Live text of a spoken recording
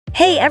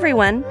Hey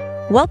everyone!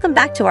 Welcome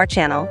back to our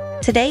channel.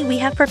 Today we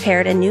have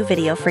prepared a new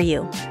video for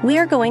you. We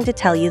are going to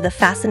tell you the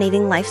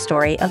fascinating life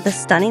story of the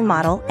stunning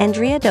model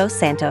Andrea Dos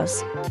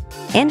Santos.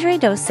 Andrea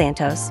Dos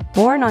Santos,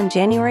 born on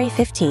January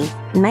 15,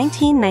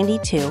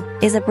 1992,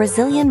 is a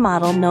Brazilian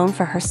model known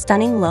for her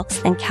stunning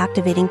looks and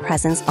captivating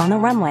presence on the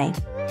runway.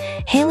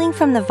 Hailing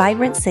from the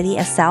vibrant city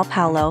of São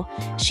Paulo,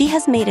 she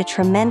has made a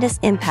tremendous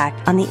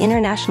impact on the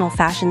international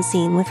fashion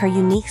scene with her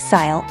unique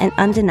style and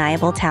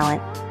undeniable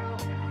talent.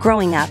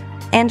 Growing up,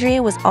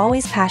 Andrea was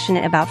always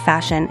passionate about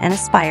fashion and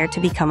aspired to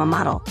become a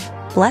model.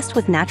 Blessed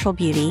with natural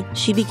beauty,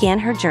 she began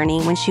her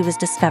journey when she was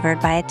discovered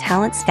by a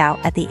talent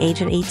scout at the age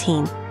of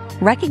 18.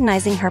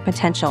 Recognizing her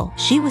potential,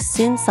 she was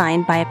soon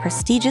signed by a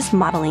prestigious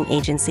modeling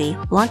agency,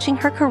 launching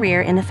her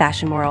career in the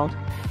fashion world.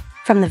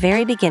 From the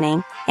very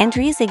beginning,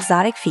 Andrea's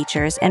exotic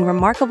features and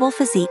remarkable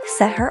physique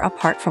set her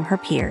apart from her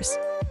peers.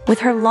 With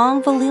her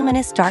long,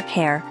 voluminous dark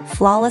hair,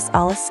 flawless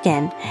olive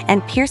skin,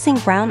 and piercing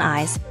brown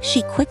eyes,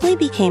 she quickly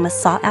became a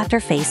sought-after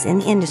face in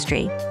the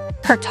industry.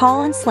 Her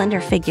tall and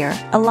slender figure,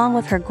 along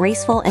with her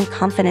graceful and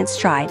confident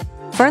stride,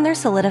 further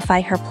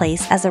solidified her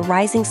place as a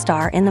rising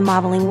star in the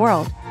modeling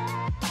world.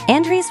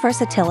 Andrea's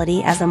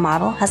versatility as a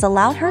model has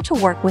allowed her to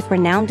work with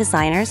renowned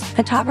designers,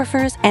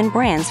 photographers, and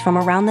brands from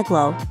around the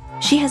globe.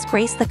 She has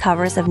graced the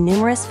covers of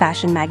numerous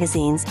fashion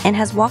magazines and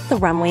has walked the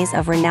runways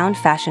of renowned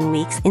fashion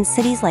weeks in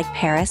cities like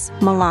Paris,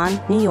 Milan,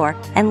 New York,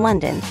 and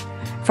London.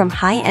 From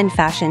high-end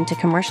fashion to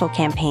commercial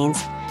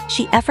campaigns,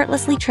 she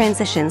effortlessly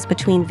transitions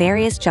between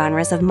various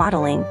genres of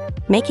modeling,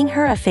 making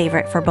her a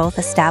favorite for both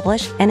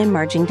established and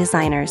emerging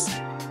designers.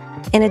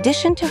 In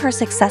addition to her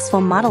successful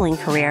modeling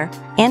career,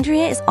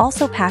 Andrea is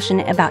also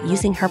passionate about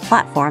using her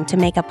platform to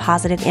make a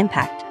positive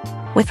impact.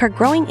 With her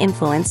growing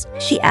influence,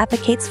 she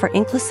advocates for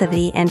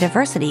inclusivity and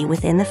diversity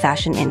within the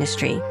fashion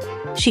industry.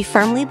 She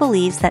firmly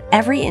believes that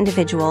every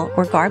individual,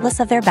 regardless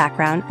of their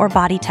background or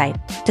body type,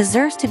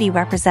 deserves to be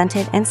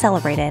represented and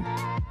celebrated.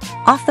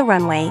 Off the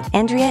runway,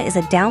 Andrea is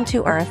a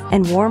down-to-earth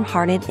and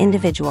warm-hearted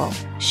individual.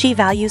 She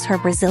values her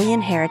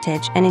Brazilian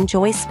heritage and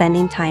enjoys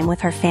spending time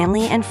with her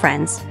family and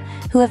friends,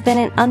 who have been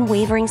an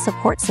unwavering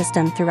support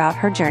system throughout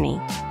her journey.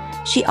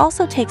 She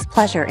also takes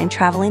pleasure in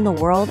traveling the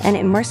world and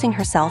immersing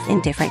herself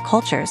in different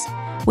cultures,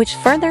 which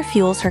further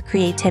fuels her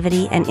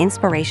creativity and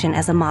inspiration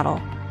as a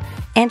model.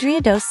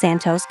 Andrea Dos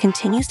Santos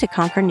continues to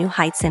conquer new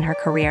heights in her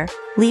career,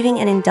 leaving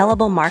an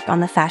indelible mark on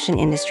the fashion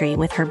industry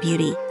with her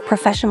beauty,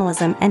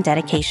 professionalism, and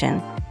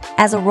dedication.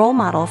 As a role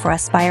model for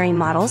aspiring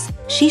models,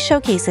 she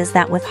showcases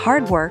that with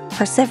hard work,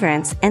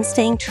 perseverance, and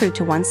staying true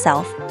to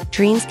oneself,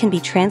 dreams can be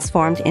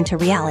transformed into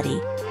reality.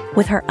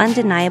 With her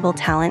undeniable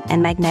talent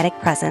and magnetic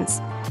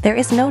presence, there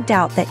is no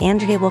doubt that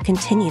Andrea will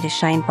continue to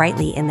shine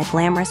brightly in the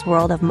glamorous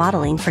world of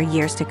modeling for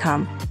years to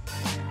come.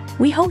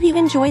 We hope you've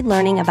enjoyed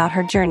learning about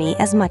her journey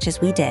as much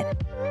as we did.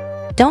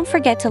 Don't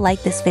forget to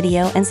like this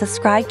video and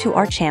subscribe to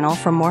our channel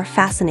for more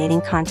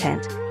fascinating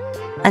content.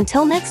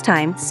 Until next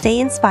time, stay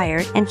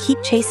inspired and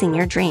keep chasing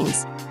your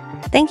dreams.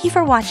 Thank you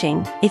for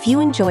watching. If you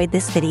enjoyed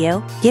this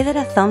video, give it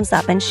a thumbs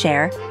up and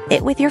share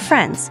it with your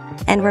friends.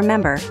 And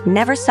remember,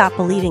 never stop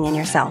believing in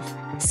yourself.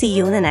 See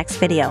you in the next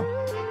video.